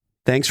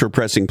Thanks for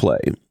pressing play.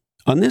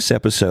 On this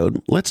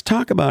episode, let's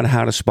talk about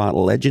how to spot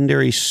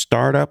legendary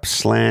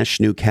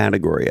startup/new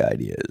category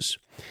ideas.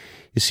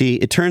 You see,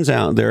 it turns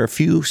out there are a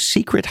few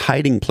secret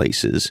hiding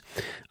places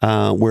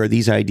where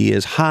these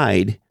ideas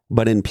hide,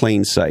 but in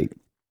plain sight.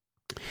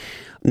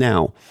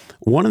 Now,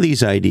 one of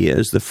these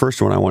ideas, the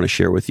first one I want to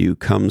share with you,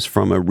 comes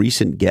from a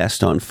recent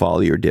guest on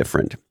Follow Your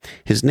Different.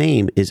 His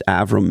name is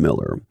Avram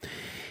Miller,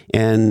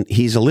 and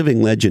he's a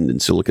living legend in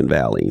Silicon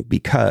Valley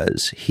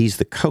because he's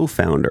the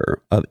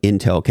co-founder of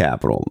Intel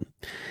Capital.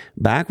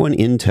 Back when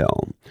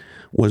Intel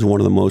was one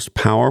of the most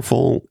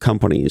powerful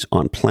companies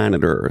on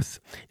planet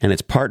Earth, and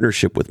its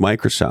partnership with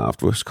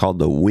Microsoft was called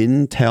the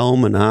Wintel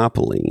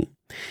Monopoly,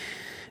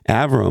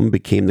 Avram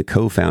became the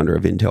co-founder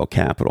of Intel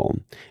Capital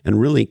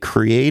and really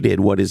created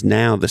what is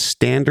now the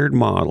standard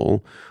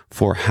model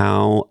for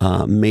how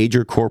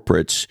major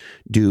corporates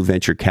do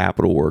venture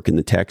capital work in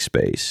the tech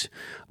space.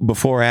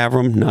 Before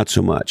Avram, not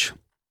so much.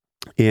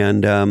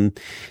 And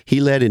he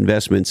led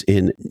investments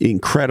in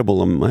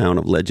incredible amount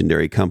of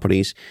legendary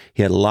companies.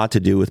 He had a lot to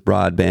do with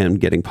broadband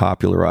getting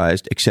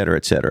popularized, et cetera,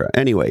 et cetera.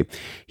 Anyway,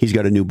 he's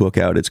got a new book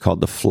out. It's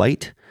called The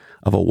Flight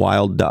of a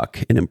Wild Duck,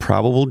 An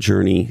Improbable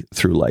Journey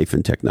Through Life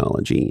and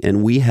Technology.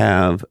 And we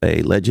have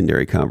a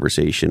legendary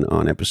conversation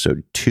on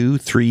episode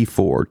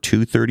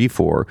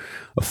 234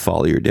 of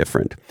Follow Your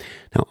Different.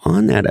 Now,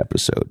 on that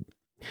episode,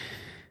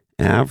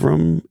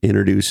 Avram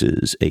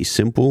introduces a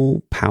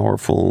simple,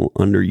 powerful,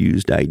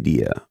 underused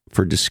idea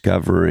for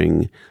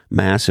discovering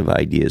massive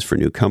ideas for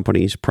new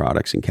companies,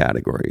 products, and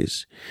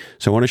categories.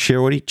 So I want to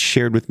share what he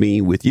shared with me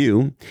with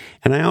you,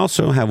 and I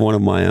also have one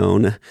of my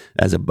own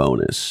as a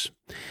bonus.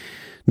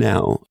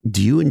 Now,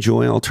 do you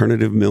enjoy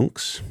alternative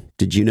milks?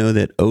 Did you know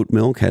that oat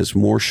milk has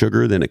more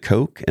sugar than a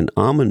Coke, and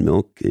almond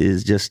milk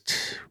is just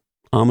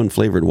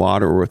almond-flavored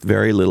water with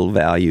very little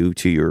value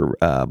to your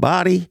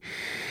body?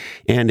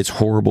 And it's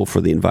horrible for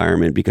the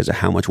environment because of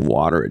how much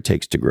water it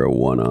takes to grow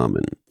one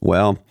almond.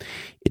 Well,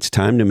 it's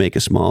time to make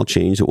a small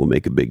change that will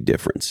make a big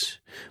difference.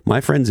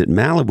 My friends at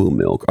Malibu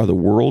Milk are the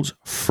world's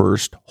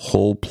first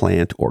whole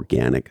plant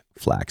organic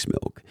flax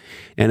milk.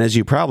 And as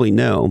you probably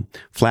know,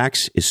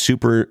 flax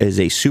is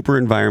a super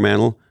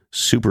environmental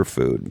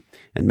superfood.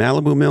 And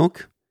Malibu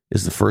Milk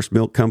is the first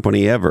milk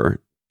company ever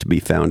to be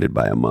founded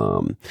by a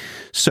mom.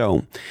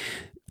 So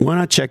why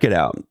not check it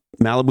out?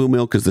 Malibu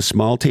Milk is the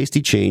small,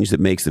 tasty change that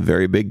makes the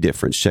very big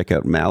difference. Check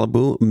out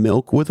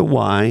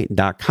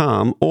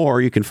MalibuMilkwithAY.com, or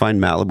you can find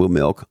Malibu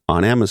Milk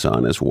on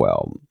Amazon as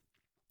well.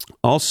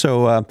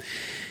 Also,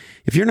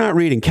 if you're not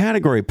reading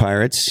Category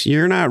Pirates,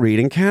 you're not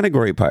reading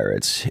Category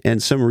Pirates.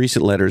 And some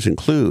recent letters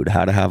include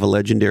How to Have a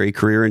Legendary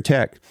Career in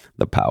Tech,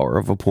 The Power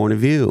of a Point of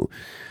View,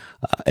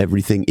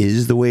 Everything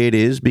is the Way It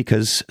Is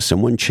Because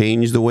Someone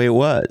Changed the Way It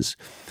Was,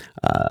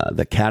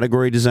 the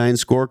Category Design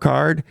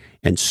Scorecard,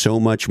 and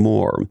so much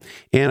more.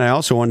 And I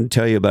also wanted to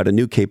tell you about a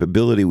new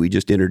capability we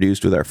just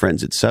introduced with our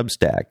friends at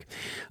Substack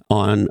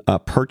on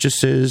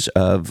purchases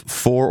of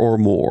 4 or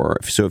more.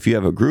 So if you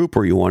have a group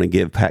or you want to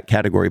give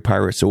Category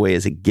Pirates away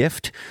as a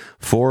gift,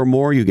 4 or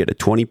more, you get a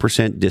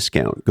 20%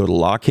 discount. Go to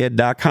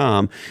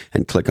lockhead.com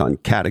and click on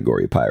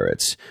Category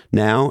Pirates.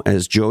 Now,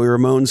 as Joey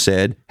Ramone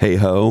said, hey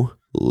ho,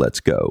 let's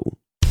go.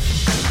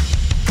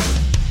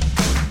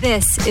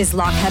 This is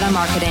Lockhead on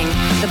Marketing,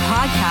 the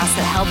podcast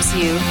that helps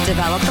you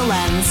develop the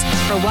lens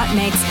for what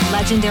makes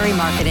legendary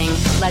marketing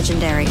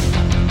legendary.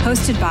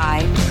 Hosted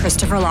by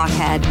Christopher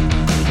Lockhead,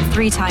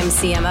 3-time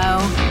CMO,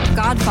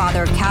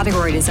 godfather of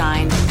category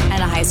design,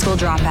 and a high school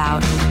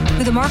dropout,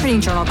 who the Marketing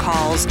Journal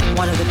calls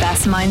one of the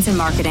best minds in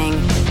marketing,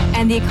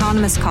 and The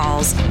Economist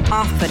calls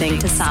off-putting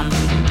to some.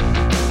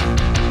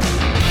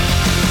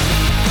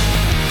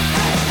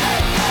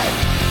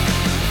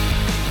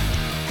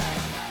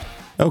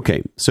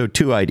 Okay, so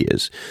 2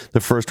 ideas. The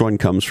first one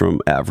comes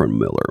from Avram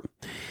Miller.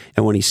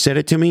 And when he said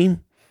it to me,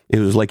 it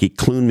was like he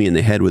cluned me in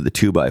the head with a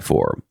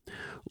 2x4.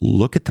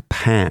 Look at the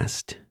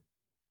past.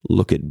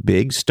 Look at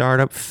big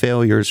startup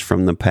failures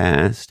from the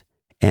past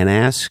and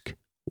ask,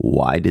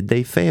 why did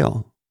they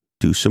fail?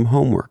 Do some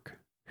homework.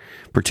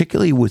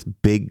 Particularly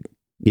with big,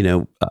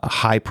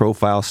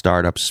 high-profile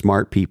startups,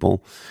 smart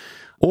people,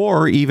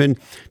 or even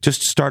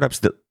just startups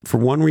that, for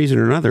one reason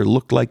or another,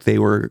 looked like they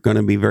were going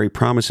to be very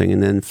promising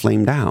and then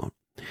flamed out.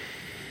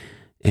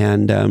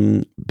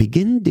 And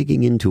begin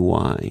digging into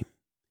why.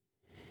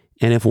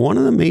 And if one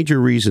of the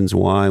major reasons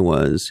why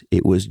was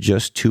it was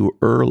just too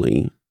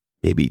early,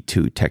 maybe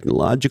too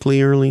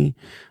technologically early,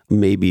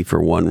 maybe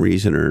for one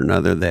reason or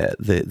another,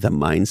 the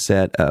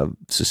mindset of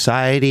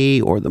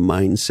society or the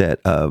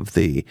mindset of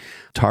the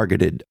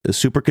targeted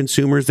super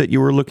consumers that you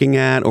were looking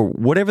at, or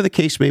whatever the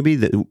case may be,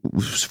 that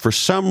for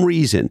some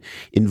reason,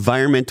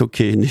 environmental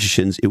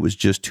conditions, it was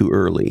just too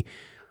early.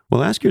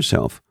 Well, ask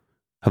yourself,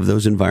 have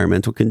those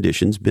environmental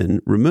conditions been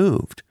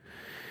removed?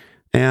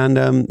 And,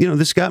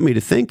 this got me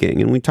to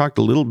thinking, and we talked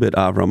a little bit,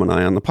 Avram and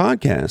I, on the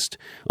podcast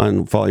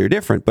on Follow Your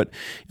Different, but,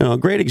 a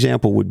great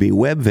example would be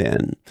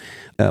Webvan.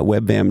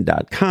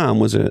 Webvan.com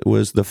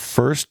was the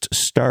first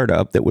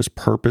startup that was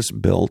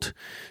purpose-built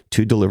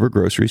to deliver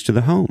groceries to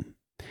the home.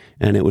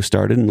 and it was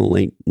started in the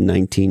late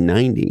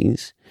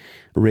 1990s,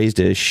 raised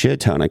a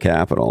shit ton of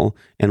capital,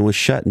 and was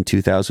shut in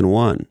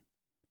 2001.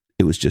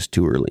 It was just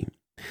too early.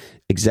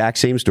 Exact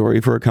same story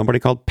for a company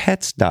called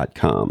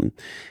Pets.com,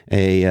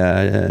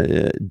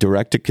 a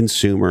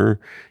direct-to-consumer,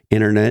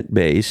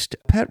 internet-based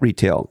pet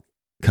retail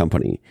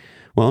company.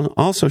 Well,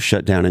 also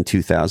shut down in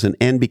 2000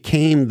 and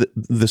became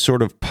the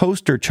sort of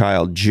poster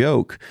child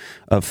joke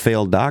of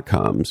failed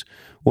 .coms.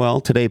 Well,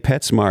 today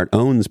PetSmart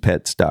owns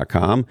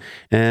Pets.com,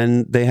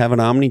 and they have an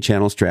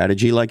omni-channel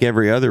strategy like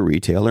every other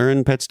retailer,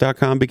 and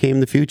Pets.com became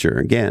the future.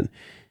 Again,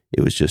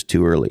 it was just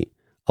too early.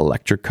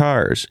 Electric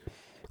cars.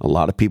 A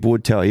lot of people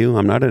would tell you,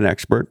 I'm not an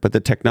expert, but the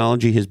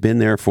technology has been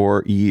there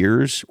for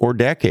years or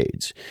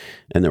decades.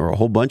 And there were a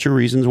whole bunch of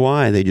reasons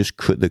why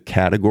the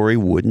category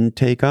wouldn't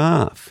take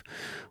off.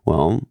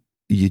 Well,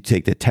 you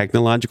take the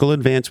technological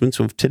advancements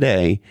of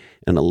today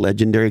and a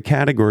legendary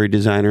category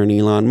designer in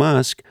Elon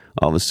Musk,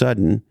 all of a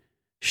sudden,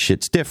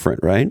 shit's different,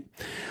 right?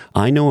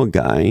 I know a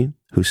guy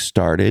who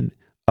started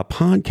a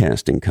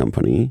podcasting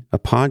company, a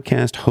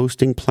podcast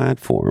hosting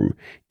platform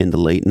in the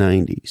late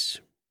 90s.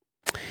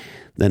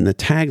 Then the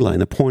tagline,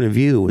 the point of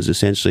view was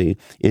essentially,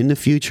 in the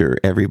future,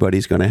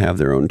 everybody's going to have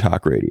their own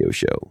talk radio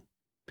show.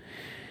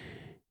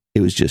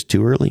 It was just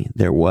too early.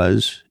 There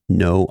was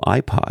no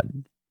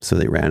iPod, so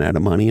they ran out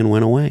of money and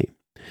went away.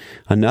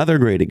 Another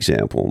great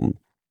example,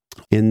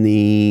 in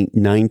the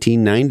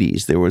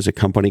 1990s, there was a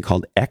company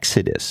called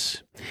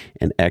Exodus,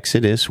 and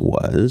Exodus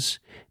was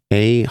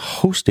a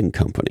hosting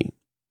company.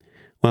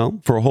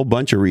 Well, for a whole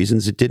bunch of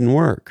reasons, it didn't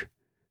work.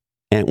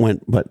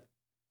 But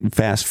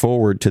fast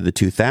forward to the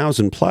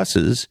 2000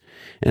 pluses,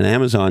 and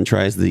Amazon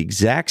tries the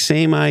exact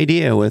same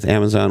idea with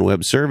Amazon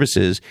Web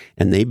Services,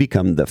 and they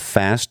become the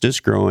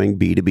fastest growing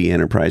B2B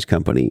enterprise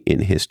company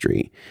in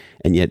history.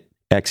 And yet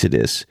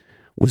Exodus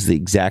was the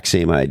exact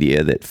same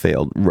idea that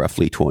failed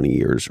roughly 20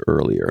 years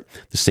earlier.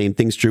 The same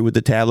thing's true with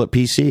the tablet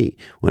PC.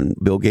 When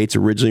Bill Gates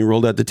originally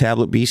rolled out the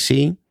tablet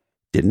PC,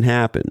 didn't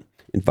happen.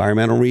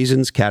 Environmental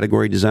reasons,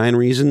 category design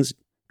reasons,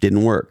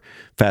 didn't work.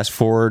 Fast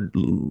forward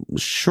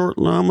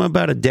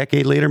about a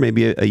decade later,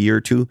 maybe a year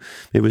or two.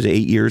 It was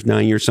 8 years,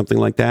 9 years, something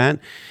like that.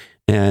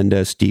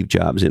 And Steve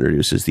Jobs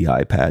introduces the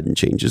iPad and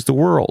changes the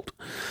world.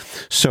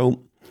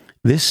 So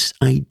this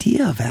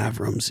idea of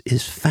Avram's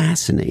is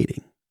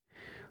fascinating.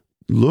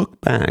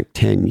 Look back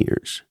 10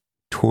 years,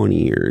 20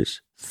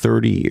 years,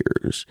 30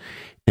 years,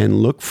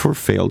 and look for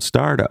failed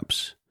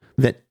startups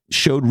that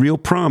showed real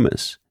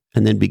promise.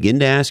 And then begin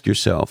to ask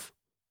yourself,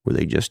 were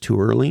they just too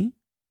early?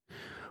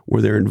 Were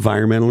there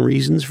environmental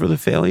reasons for the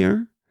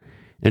failure?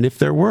 And if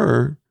there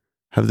were,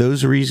 have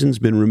those reasons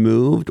been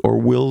removed, or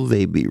will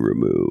they be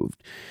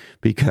removed?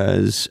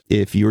 Because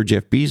if you're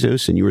Jeff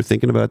Bezos and you were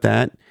thinking about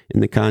that in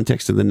the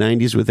context of the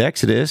 90s with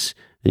Exodus,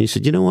 and you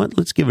said, you know what,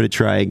 let's give it a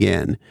try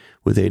again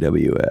with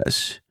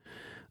AWS.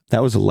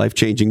 That was a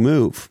life-changing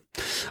move.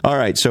 All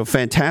right, so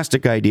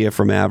fantastic idea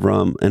from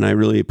Avram, and I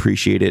really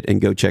appreciate it. And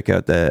go check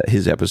out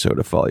his episode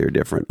of Follow Your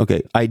Different.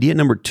 Okay, idea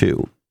number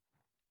 2.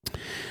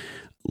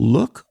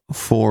 Look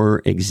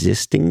for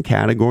existing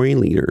category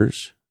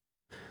leaders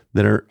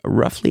that are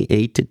roughly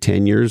 8 to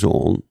 10 years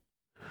old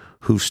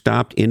who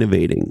stopped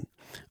innovating,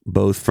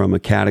 both from a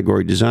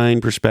category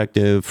design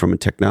perspective, from a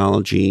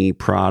technology,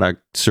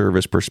 product,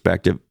 service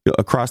perspective,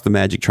 across the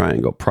magic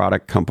triangle,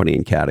 product, company,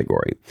 and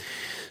category.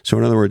 So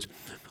in other words,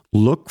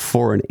 look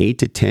for an 8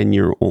 to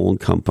 10-year-old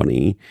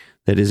company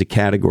that is a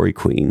category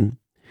queen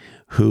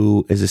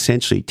who is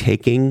essentially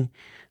taking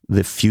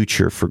the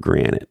future for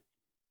granted.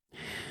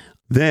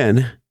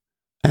 Then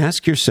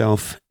ask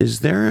yourself, is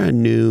there a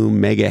new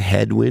mega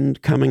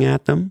headwind coming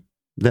at them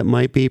that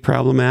might be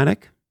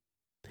problematic?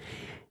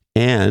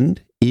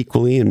 And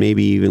equally, and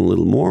maybe even a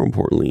little more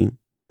importantly,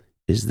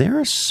 is there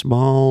a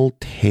small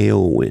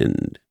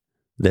tailwind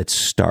that's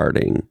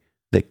starting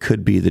that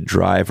could be the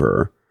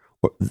driver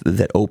or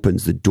that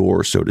opens the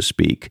door, so to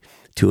speak,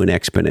 to an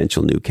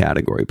exponential new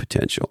category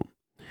potential?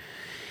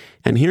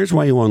 And here's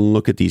why you want to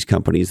look at these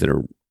companies that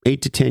are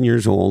 8 to 10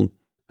 years old,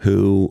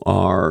 who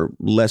are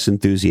less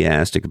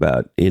enthusiastic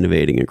about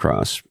innovating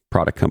across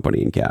product,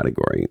 company, and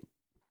category.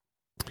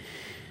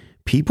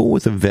 People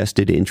with a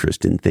vested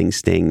interest in things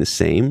staying the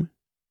same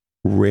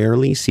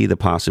rarely see the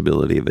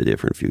possibility of a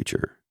different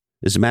future.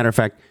 As a matter of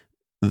fact,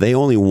 they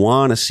only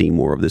want to see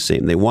more of the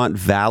same. They want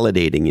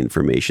validating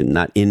information,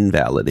 not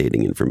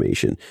invalidating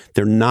information.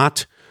 They're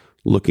not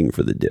looking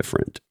for the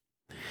different.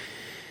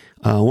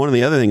 One of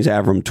the other things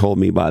Avram told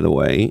me, by the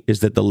way, is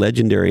that the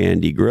legendary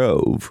Andy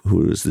Grove,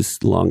 who is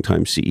this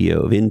longtime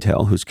CEO of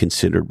Intel, who's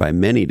considered by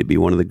many to be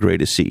one of the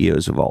greatest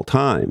CEOs of all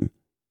time,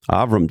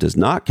 Avram does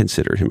not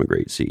consider him a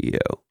great CEO,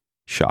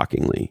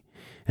 shockingly.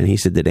 And he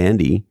said that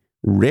Andy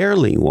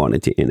rarely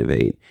wanted to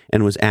innovate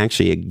and was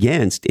actually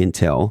against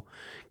Intel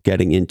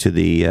getting into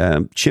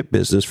the chip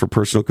business for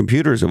personal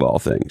computers, of all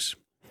things.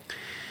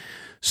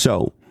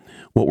 So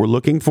what we're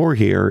looking for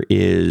here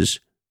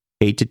is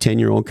 8 to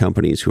 10-year-old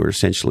companies who are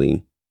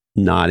essentially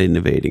not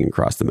innovating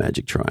across the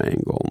magic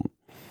triangle.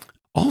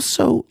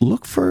 Also,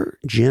 look for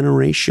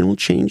generational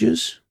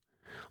changes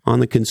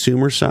on the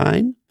consumer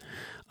side.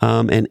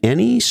 And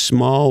any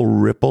small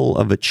ripple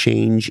of a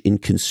change in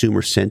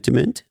consumer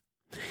sentiment,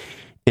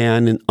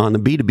 and on the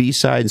B2B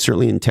side, and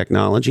certainly in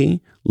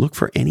technology, look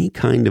for any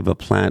kind of a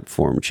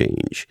platform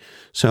change.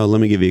 So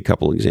let me give you a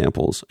couple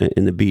examples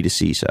in the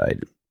B2C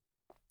side.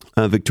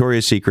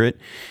 Victoria's Secret,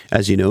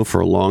 as you know,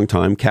 for a long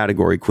time,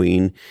 category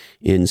queen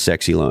in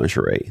sexy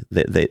lingerie.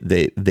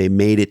 They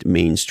made it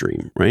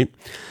mainstream, right?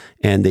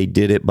 And they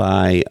did it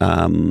by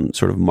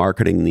sort of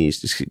marketing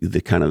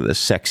the kind of the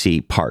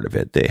sexy part of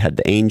it. They had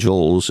the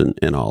angels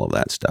and all of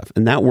that stuff.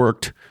 And that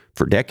worked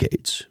for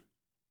decades.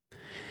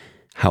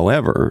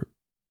 However,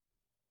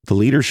 the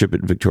leadership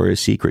at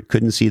Victoria's Secret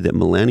couldn't see that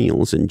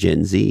millennials and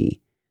Gen Z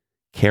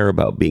care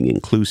about being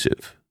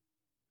inclusive,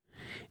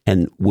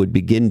 and would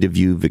begin to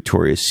view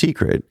Victoria's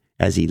Secret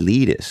as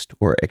elitist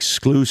or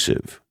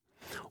exclusive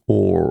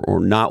or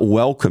not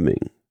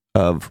welcoming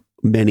of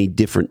many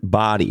different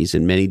bodies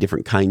and many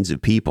different kinds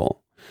of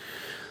people.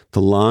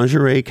 The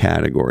lingerie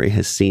category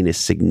has seen a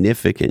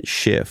significant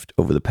shift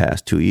over the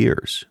past 2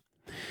 years.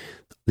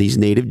 These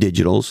native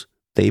digitals,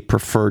 they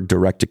prefer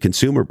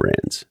direct-to-consumer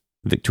brands.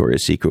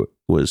 Victoria's Secret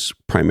was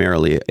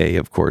primarily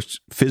of course,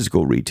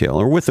 physical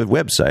retailer with a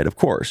website, of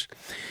course.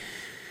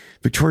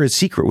 Victoria's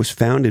Secret was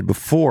founded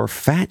before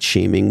fat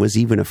shaming was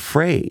even a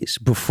phrase,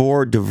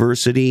 before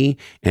diversity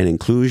and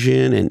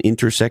inclusion and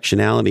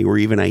intersectionality were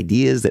even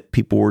ideas that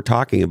people were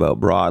talking about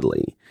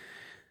broadly.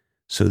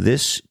 So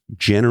this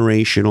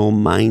generational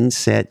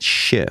mindset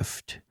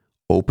shift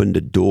opened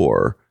a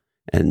door,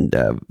 and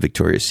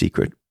Victoria's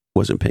Secret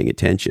wasn't paying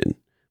attention.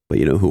 But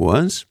you know who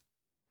was?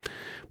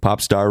 Pop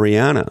star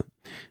Rihanna.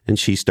 And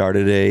she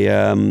started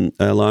a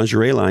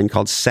lingerie line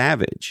called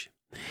Savage.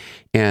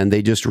 And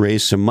they just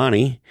raised some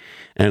money.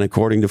 And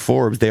according to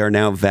Forbes, they are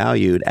now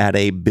valued at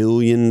 $1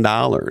 billion.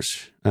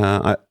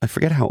 I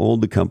forget how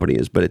old the company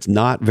is, but it's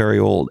not very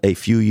old, a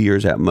few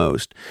years at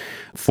most.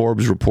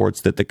 Forbes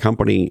reports that the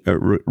company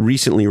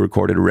recently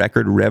recorded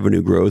record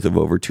revenue growth of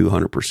over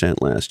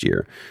 200% last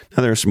year.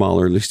 Now, they're a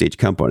small early stage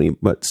company,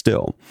 but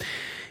still.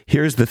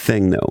 Here's the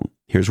thing, though.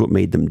 Here's what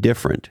made them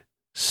different.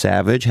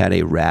 Savage had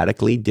a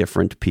radically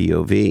different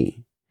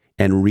POV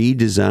and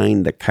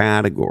redesigned the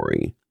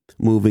category,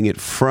 moving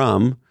it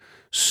from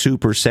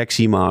super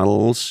sexy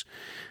models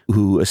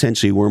who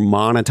essentially were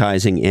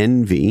monetizing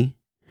envy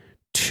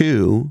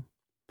to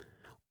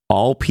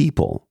all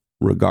people,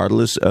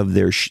 regardless of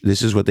their,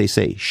 this is what they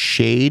say,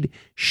 shade,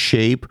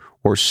 shape,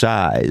 or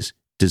size,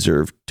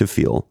 deserve to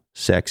feel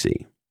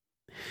sexy.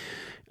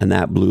 And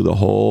that blew the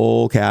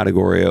whole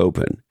category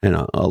open. And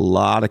a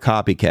lot of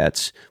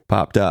copycats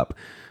popped up.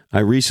 I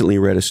recently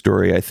read a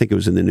story, I think it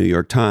was in the New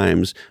York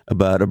Times,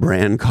 about a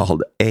brand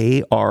called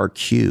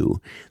ARQ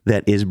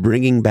that is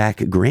bringing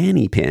back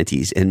granny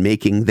panties and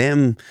making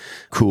them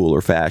cool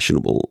or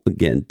fashionable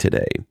again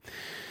today.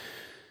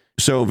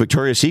 So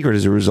Victoria's Secret,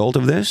 as a result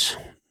of this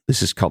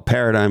is called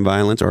paradigm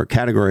violence, or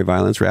category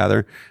violence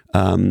rather,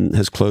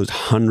 has closed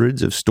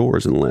hundreds of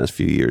stores in the last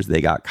few years.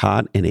 They got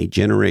caught in a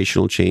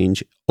generational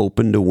change,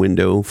 opened a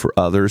window for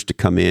others to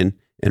come in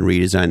and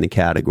redesign the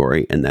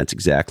category, and that's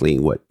exactly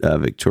what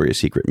Victoria's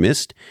Secret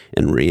missed,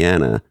 and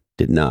Rihanna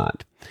did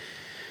not.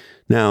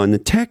 Now, in the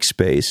tech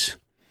space,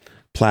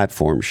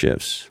 platform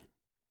shifts.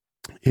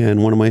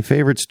 And one of my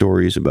favorite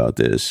stories about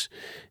this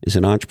is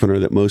an entrepreneur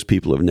that most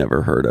people have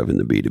never heard of in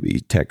the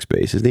B2B tech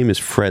space. His name is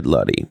Fred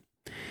Luddy.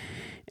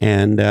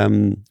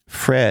 And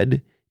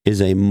Fred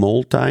is a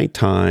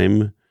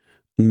multi-time,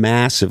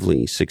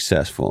 massively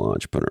successful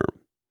entrepreneur.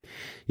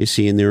 You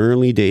see, in the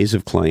early days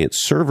of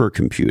client-server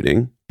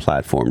computing,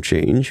 platform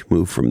change,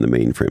 moved from the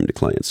mainframe to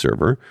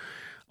client-server,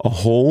 a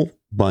whole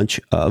bunch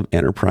of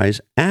enterprise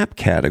app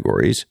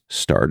categories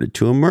started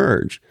to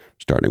emerge,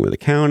 starting with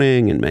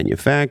accounting and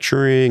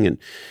manufacturing and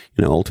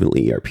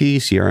ultimately ERP,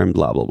 CRM,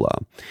 blah, blah, blah.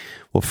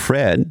 Well,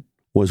 Fred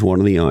was one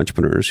of the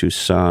entrepreneurs who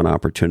saw an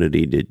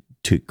opportunity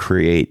to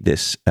create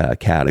this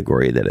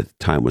category that at the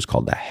time was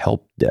called the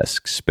help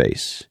desk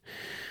space.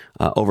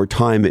 Over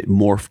time, it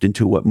morphed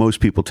into what most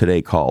people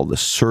today call the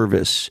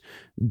service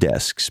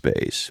desk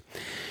space.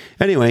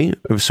 Anyway,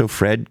 so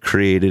Fred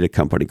created a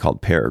company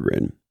called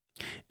Peregrine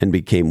and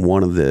became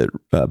one of the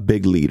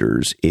big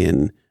leaders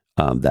in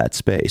that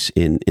space,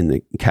 in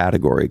the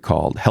category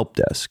called help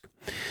desk.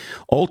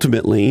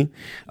 Ultimately,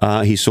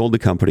 he sold the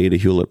company to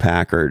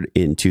Hewlett-Packard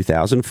in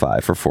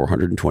 2005 for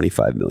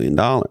 $425 million.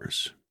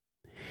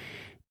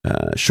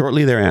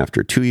 Shortly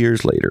thereafter, 2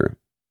 years later,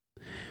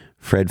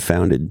 Fred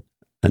founded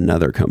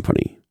another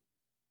company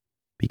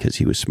because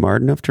he was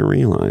smart enough to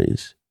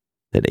realize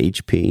that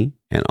HP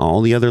and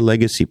all the other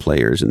legacy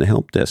players in the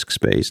help desk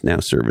space,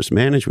 now service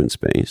management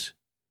space,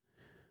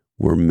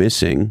 were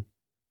missing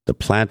the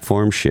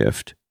platform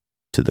shift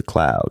to the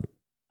cloud.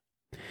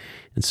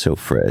 And so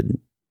Fred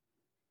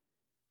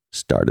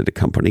started a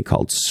company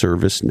called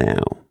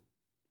ServiceNow.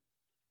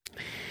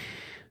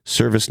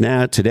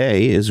 ServiceNow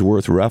today is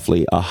worth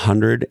roughly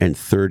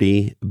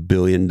 $130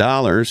 billion.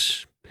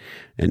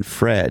 And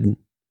Fred,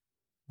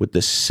 with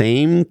the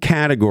same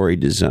category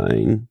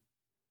design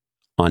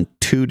on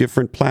two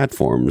different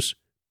platforms,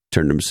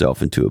 turned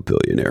himself into a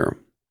billionaire.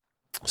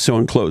 So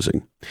in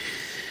closing,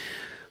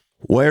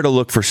 where to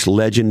look for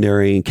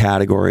legendary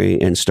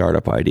category and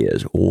startup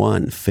ideas.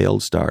 1,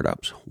 failed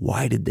startups.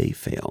 Why did they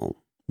fail?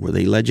 Were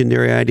they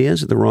legendary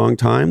ideas at the wrong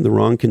time, the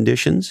wrong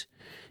conditions?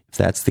 If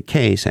that's the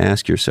case,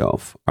 ask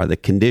yourself, are the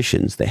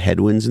conditions, the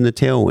headwinds and the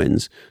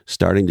tailwinds,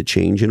 starting to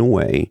change in a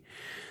way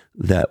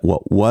that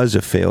what was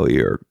a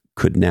failure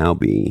could now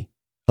be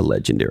a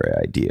legendary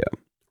idea?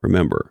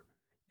 Remember,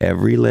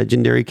 every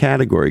legendary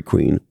category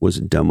queen was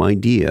a dumb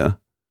idea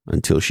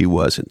until she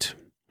wasn't.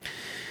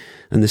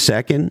 And the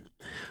second,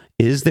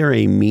 is there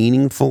a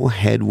meaningful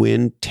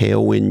headwind,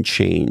 tailwind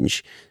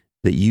change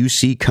that you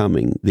see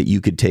coming that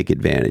you could take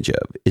advantage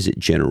of? Is it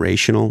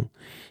generational?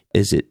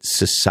 Is it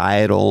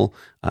societal,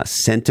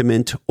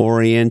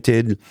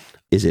 sentiment-oriented?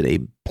 Is it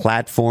a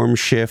platform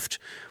shift?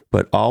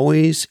 But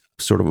always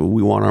sort of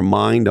we want our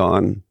mind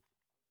on,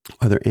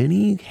 are there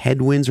any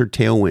headwinds or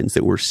tailwinds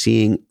that we're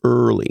seeing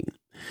early?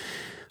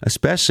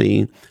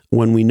 Especially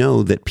when we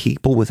know that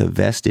people with a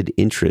vested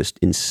interest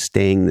in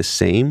staying the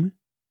same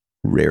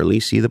rarely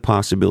see the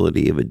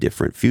possibility of a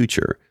different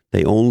future.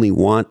 They only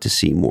want to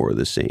see more of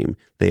the same.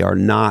 They are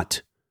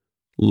not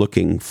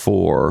looking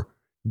for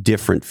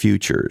different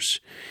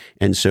futures.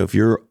 And so if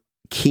you're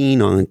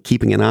keen on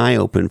keeping an eye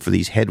open for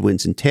these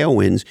headwinds and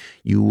tailwinds,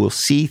 you will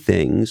see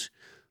things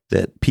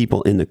that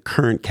people in the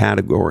current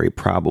category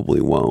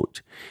probably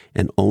won't.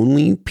 And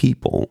only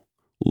people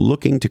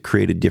looking to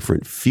create a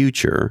different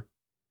future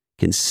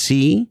can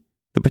see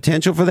the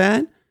potential for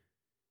that.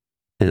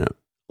 And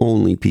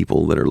only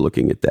people that are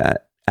looking at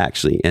that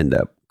actually end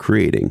up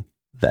creating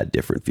that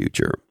different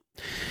future.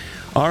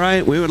 All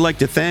right, we would like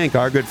to thank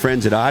our good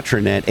friends at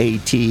Atranet,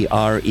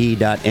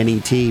 ATRE.net,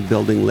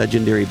 building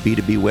legendary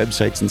B2B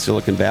websites in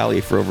Silicon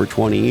Valley for over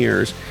 20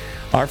 years.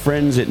 Our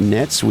friends at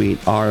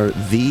NetSuite are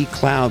the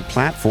cloud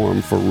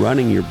platform for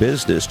running your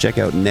business. Check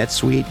out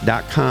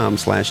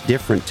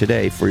netsuite.com/different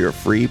today for your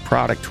free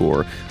product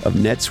tour of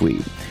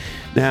NetSuite.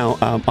 Now,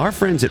 our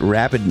friends at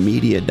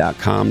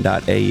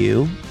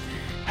rapidmedia.com.au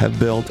have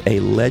built a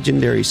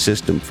legendary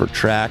system for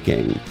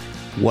tracking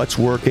what's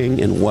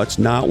working and what's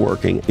not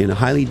working in a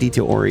highly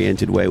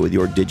detail-oriented way with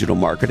your digital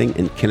marketing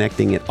and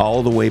connecting it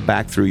all the way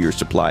back through your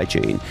supply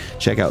chain.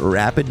 Check out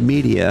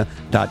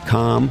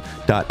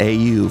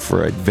rapidmedia.com.au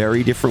for a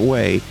very different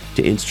way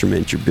to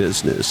instrument your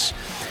business.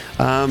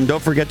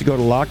 Don't forget to go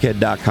to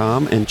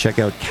lockhead.com and check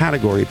out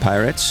Category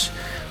Pirates.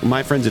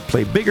 My friends at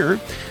Play Bigger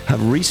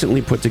have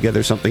recently put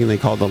together something they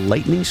call the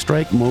Lightning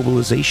Strike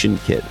Mobilization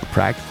Kit, a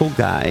practical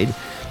guide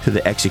to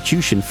the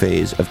execution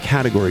phase of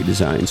category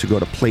design. So go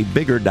to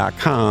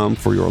playbigger.com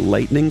for your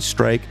Lightning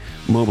Strike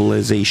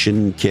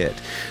Mobilization Kit.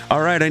 All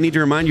right, I need to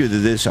remind you that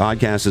this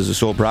podcast is the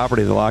sole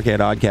property of the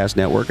Lockheed Oddcast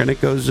Network, and it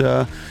goes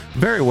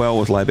very well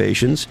with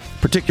libations,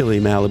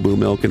 particularly Malibu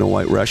Milk and a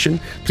White Russian.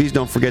 Please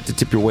don't forget to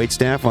tip your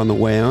waitstaff on the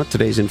way out.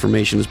 Today's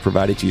information is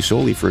provided to you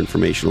solely for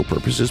informational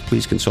purposes.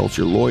 Please consult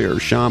your lawyer,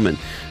 shaman,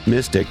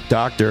 mystic,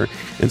 doctor,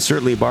 and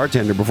certainly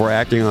bartender before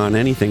acting on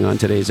anything on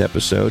today's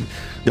episode.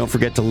 Don't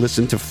forget to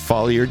listen to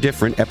Follow Your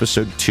Different,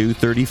 episode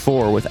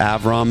 234 with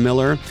Avram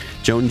Miller.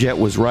 Joan Jett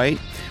was right.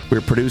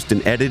 We're produced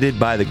and edited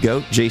by the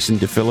GOAT, Jason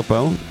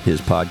DeFilippo.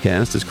 His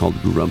podcast is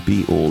called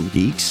Grumpy Old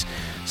Geeks.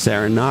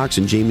 Sarah Knox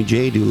and Jamie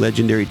J do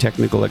legendary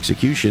technical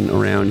execution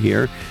around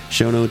here.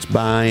 Show notes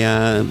by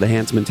the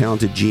handsome and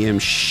talented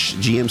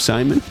GM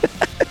Simon.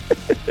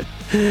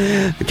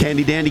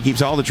 Candy Dandy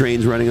keeps all the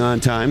trains running on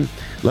time.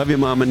 Love you,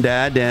 Mom and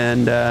Dad,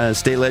 and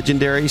stay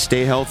legendary,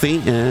 stay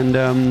healthy. And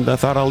the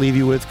thought I'll leave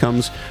you with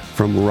comes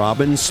from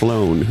Robin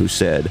Sloan, who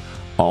said,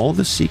 "All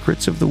the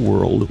secrets of the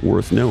world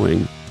worth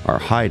knowing are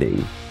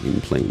hiding in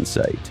plain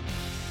sight."